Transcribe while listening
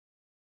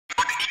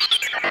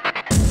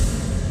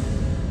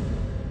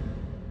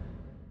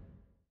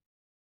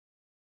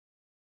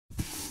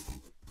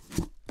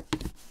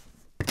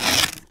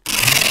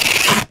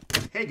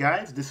Hey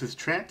guys, this is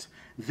Trent.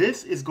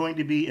 This is going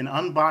to be an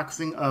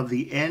unboxing of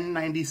the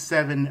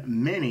N97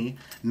 Mini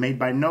made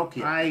by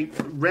Nokia. I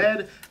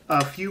read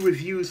a few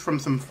reviews from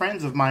some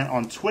friends of mine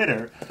on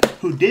Twitter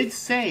who did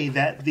say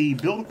that the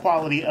build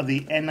quality of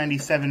the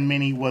N97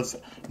 Mini was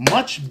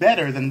much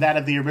better than that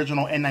of the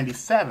original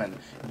N97,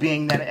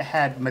 being that it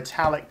had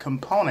metallic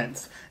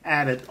components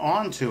added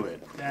onto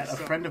it. A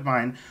friend of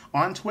mine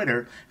on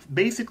Twitter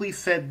basically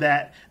said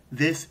that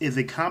this is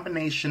a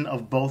combination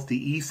of both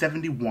the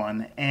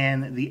E71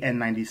 and the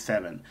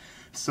N97.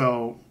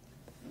 So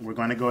we're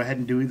going to go ahead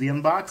and do the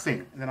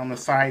unboxing. And then on the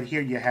side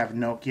here you have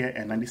Nokia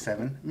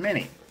N97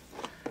 Mini.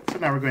 So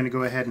now we're going to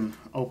go ahead and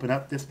open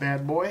up this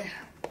bad boy.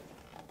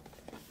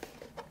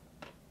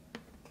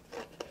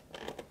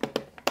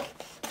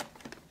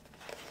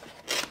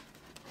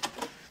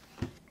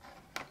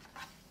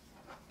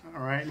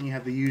 Alright, and you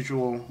have the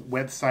usual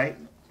website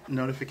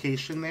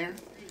notification there.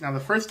 Now the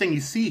first thing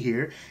you see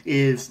here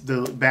is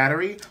the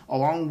battery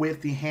along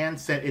with the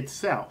handset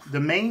itself. The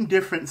main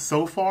difference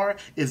so far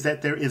is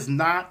that there is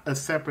not a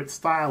separate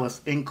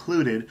stylus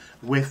included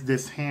with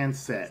this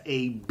handset.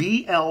 A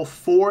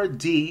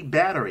BL4D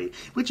battery,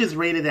 which is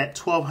rated at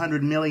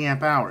 1200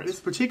 milliamp hours.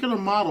 This particular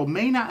model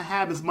may not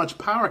have as much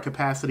power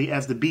capacity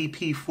as the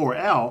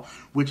BP4L,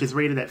 which is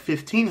rated at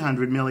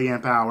 1500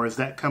 milliamp hours.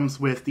 That comes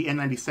with the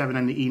N97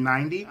 and the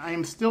E90. I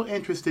am still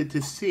interested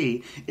to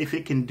see if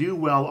it can do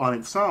well on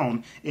its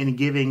own in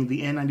giving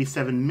the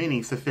N97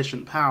 Mini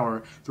sufficient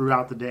power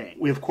throughout the day.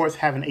 We of course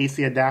have an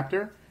AC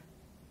adapter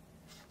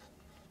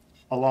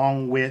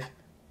along with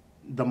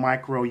the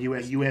micro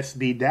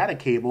USB data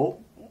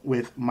cable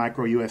with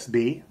micro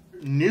USB.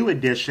 New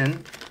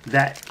addition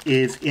that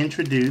is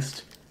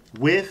introduced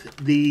with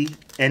the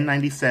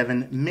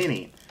N97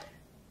 Mini.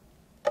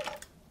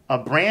 A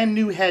brand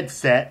new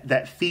headset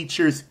that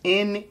features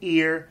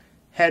in-ear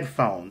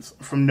headphones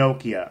from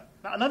Nokia.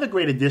 Now, another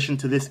great addition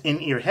to this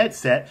in-ear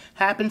headset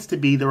happens to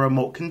be the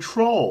remote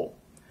control.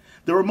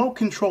 The remote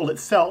control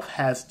itself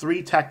has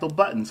 3 tactile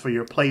buttons for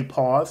your play,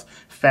 pause,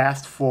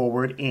 fast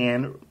forward,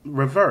 and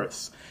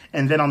reverse.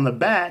 And then on the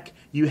back,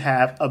 you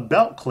have a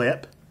belt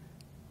clip.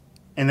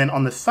 And then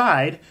on the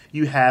side,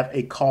 you have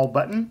a call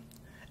button,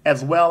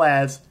 as well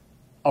as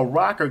a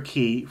rocker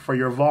key for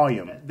your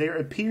volume. There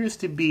appears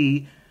to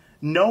be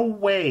no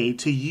way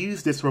to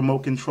use this remote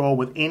control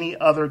with any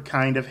other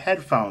kind of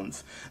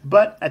headphones.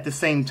 But at the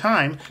same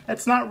time,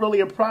 that's not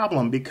really a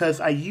problem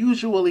because I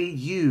usually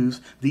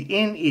use the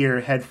in-ear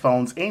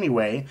headphones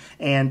anyway,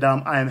 and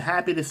I'm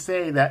happy to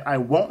say that I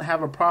won't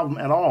have a problem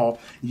at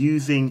all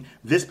using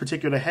this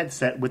particular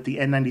headset with the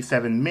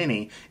N97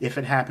 Mini if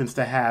it happens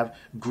to have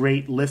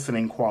great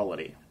listening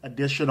quality.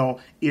 Additional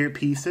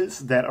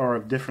earpieces that are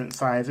of different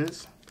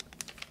sizes.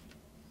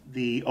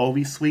 The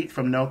OV suite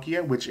from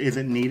Nokia, which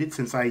isn't needed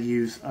since I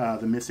use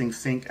the missing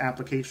sync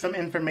application. Some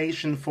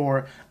information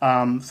for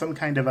some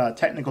kind of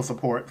technical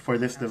support for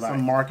this device.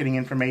 Some marketing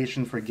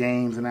information for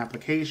games and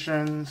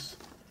applications.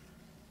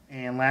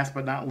 And last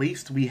but not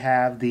least, we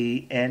have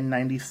the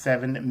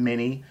N97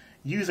 Mini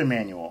user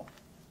manual.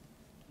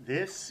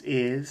 This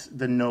is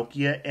the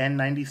Nokia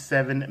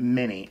N97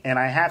 Mini, and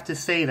I have to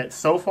say that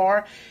so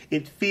far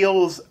it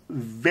feels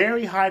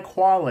very high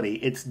quality.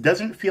 It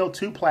doesn't feel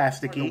too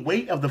plasticky. The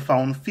weight of the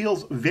phone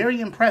feels very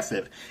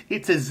impressive.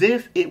 It's as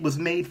if it was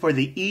made for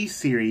the E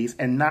series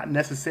and not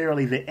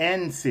necessarily the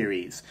N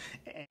series.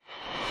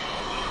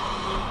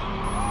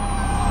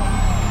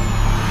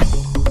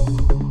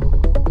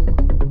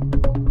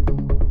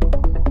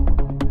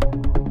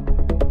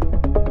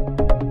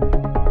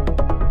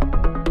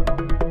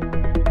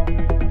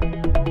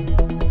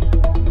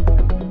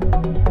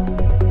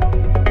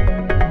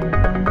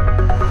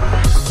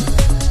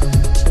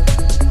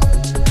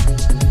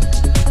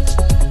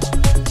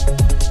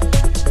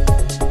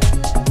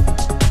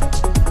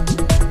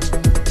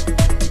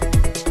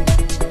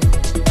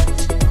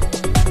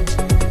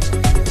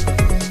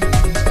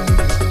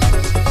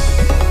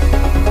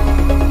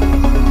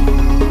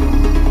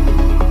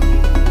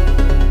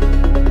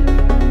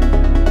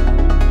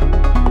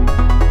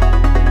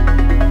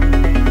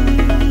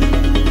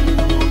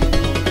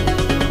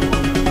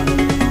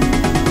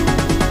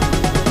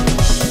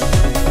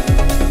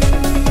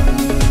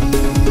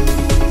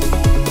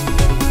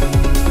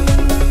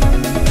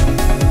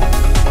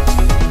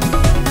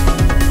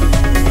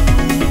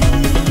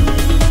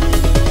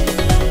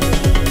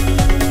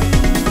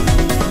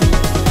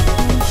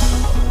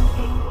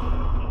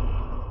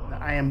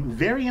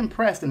 Very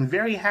impressed and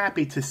very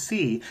happy to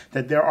see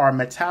that there are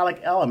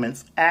metallic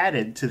elements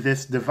added to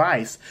this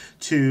device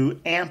to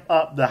amp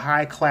up the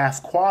high-class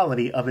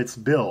quality of its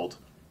build.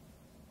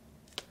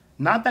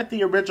 Not that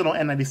the original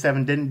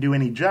N97 didn't do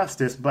any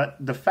justice, but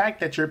the fact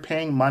that you're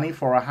paying money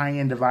for a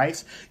high-end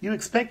device, you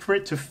expect for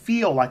it to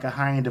feel like a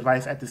high-end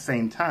device at the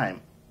same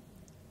time.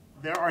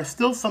 There are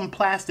still some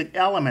plastic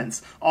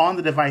elements on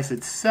the device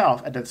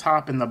itself at the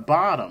top and the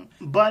bottom,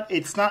 but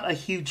it's not a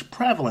huge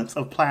prevalence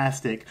of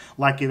plastic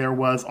like there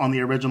was on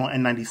the original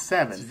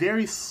N97. It's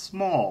very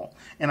small,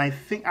 and I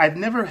think I've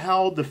never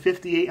held the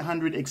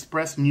 5800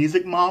 Express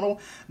Music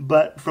model,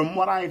 but from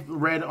what I've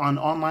read on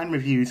online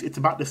reviews, it's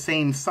about the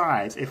same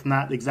size, if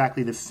not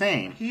exactly the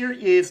same. Here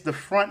is the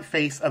front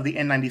face of the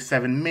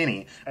N97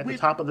 Mini. At the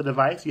top of the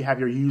device, you have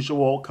your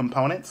usual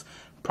components: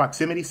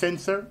 proximity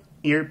sensor,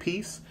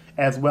 earpiece,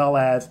 as well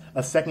as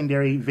a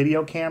secondary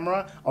video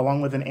camera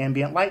along with an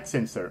ambient light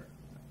sensor.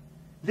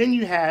 Then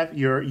you have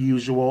your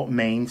usual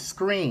main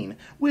screen,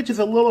 which is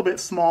a little bit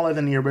smaller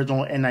than the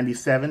original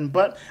N97,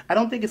 but I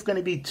don't think it's going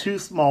to be too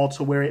small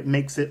to where it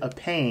makes it a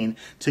pain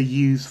to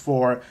use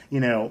for,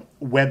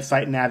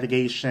 website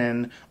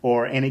navigation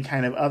or any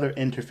kind of other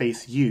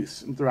interface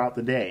use throughout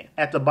the day.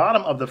 At the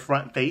bottom of the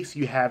front face,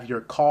 you have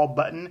your call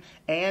button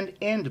and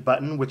end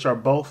button, which are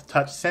both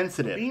touch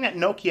sensitive. Being that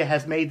Nokia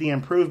has made the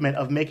improvement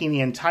of making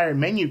the entire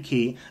menu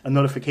key a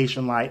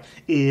notification light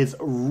is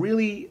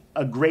really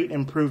a great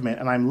improvement,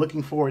 and I'm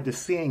looking forward to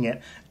seeing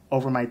it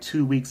over my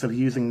 2 weeks of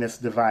using this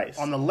device.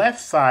 On the left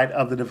side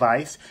of the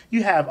device,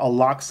 you have a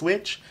lock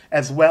switch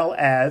as well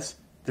as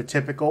the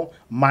typical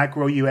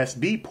micro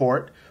USB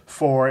port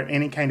for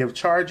any kind of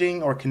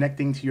charging or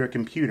connecting to your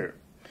computer.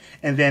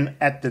 And then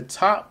at the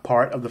top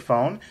part of the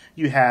phone,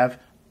 you have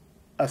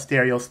a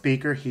stereo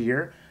speaker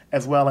here,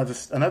 as well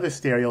as another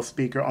stereo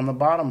speaker on the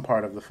bottom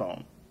part of the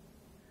phone.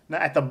 Now,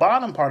 at the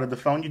bottom part of the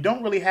phone, you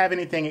don't really have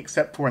anything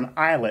except for an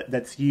eyelet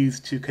that's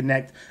used to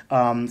connect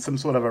some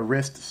sort of a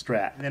wrist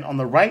strap. And then on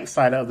the right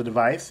side of the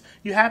device,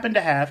 you happen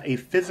to have a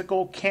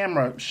physical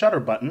camera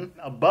shutter button.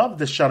 Above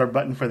the shutter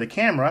button for the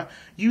camera,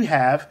 you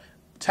have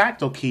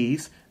tactile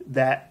keys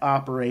that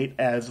operate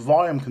as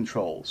volume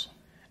controls.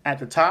 At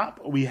the top,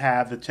 we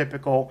have the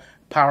typical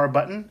power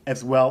button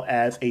as well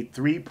as a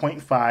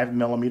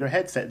 3.5mm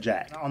headset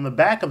jack. Now, on the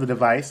back of the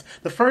device,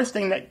 the first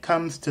thing that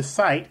comes to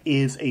sight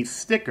is a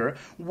sticker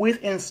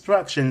with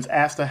instructions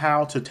as to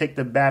how to take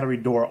the battery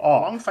door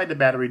off. Alongside the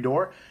battery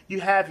door,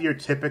 you have your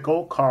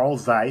typical Carl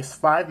Zeiss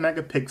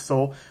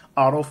 5-megapixel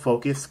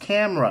autofocus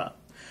camera,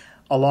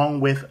 along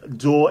with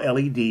dual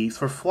LEDs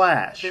for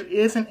flash. There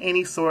isn't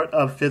any sort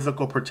of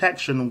physical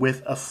protection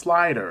with a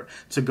slider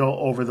to go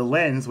over the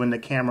lens when the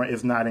camera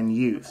is not in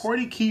use. The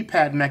QWERTY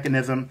keypad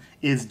mechanism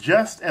is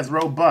just as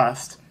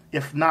robust,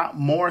 if not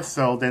more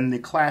so, than the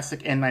classic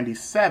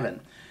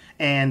N97.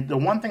 And the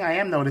one thing I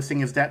am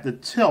noticing is that the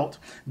tilt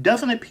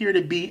doesn't appear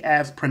to be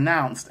as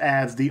pronounced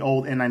as the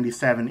old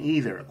N97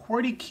 either. The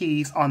QWERTY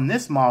keys on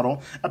this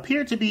model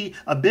appear to be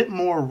a bit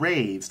more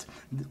raised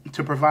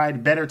to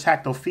provide better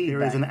tactile feedback.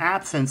 There is an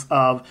absence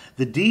of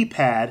the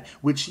D-pad,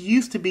 which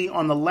used to be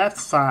on the left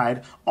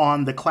side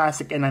on the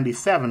classic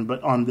N97,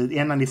 but on the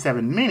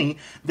N97 Mini,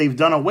 they've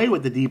done away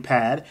with the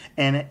D-pad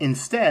and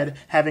instead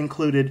have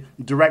included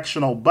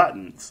directional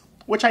buttons,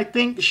 which I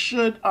think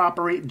should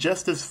operate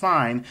just as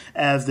fine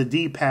as the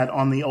D-pad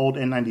on the old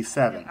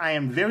N97. I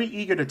am very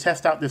eager to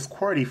test out this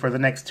QWERTY for the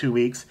next 2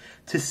 weeks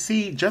to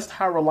see just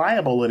how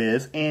reliable it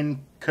is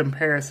in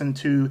comparison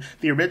to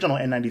the original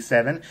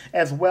N97,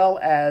 as well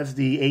as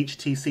the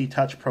HTC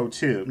Touch Pro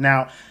 2.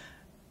 Now,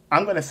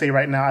 I'm going to say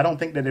right now, I don't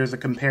think that there's a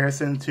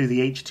comparison to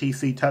the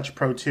HTC Touch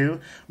Pro 2,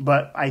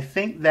 but I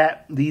think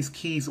that these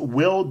keys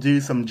will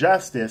do some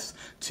justice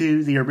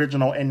to the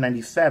original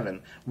N97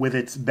 with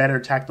its better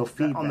tactile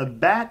feedback. On the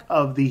back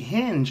of the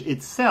hinge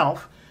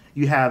itself,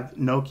 you have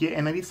Nokia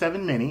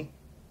N97 Mini,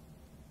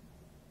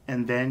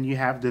 and then you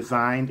have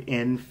designed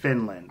in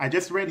Finland. I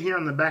just read here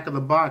on the back of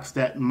the box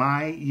that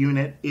my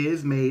unit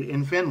is made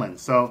in Finland,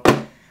 so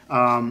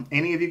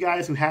any of you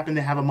guys who happen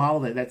to have a model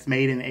that's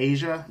made in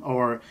Asia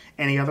or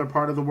any other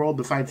part of the world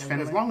besides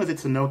Finland, as long as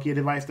it's a Nokia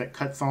device that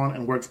cuts on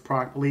and works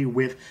properly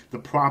with the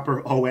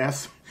proper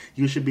OS,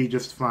 you should be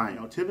just fine.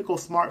 Typical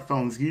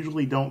smartphones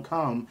usually don't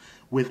come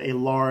with a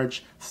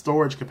large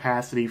storage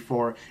capacity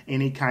for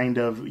any kind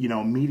of,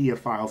 media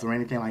files or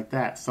anything like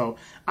that. So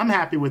I'm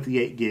happy with the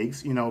 8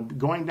 gigs.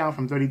 Going down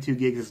from 32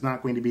 gigs is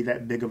not going to be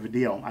that big of a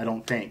deal, I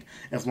don't think,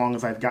 as long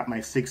as I've got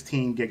my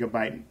 16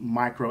 gigabyte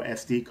micro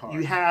SD card.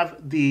 You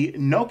have the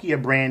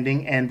Nokia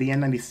branding and the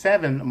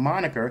N97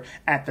 moniker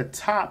at the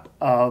top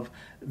of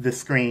the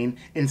screen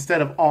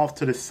instead of off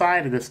to the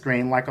side of the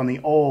screen like on the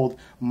old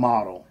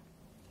model.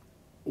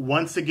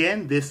 Once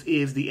again, this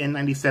is the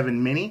N97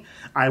 Mini.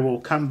 I will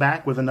come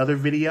back with another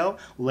video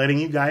letting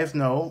you guys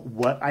know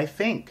what I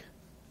think.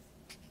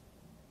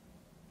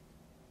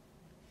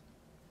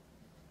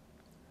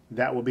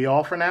 That will be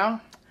all for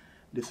now.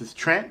 This is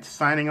Trent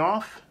signing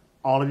off.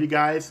 All of you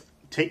guys,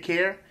 take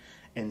care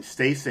and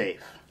stay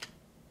safe.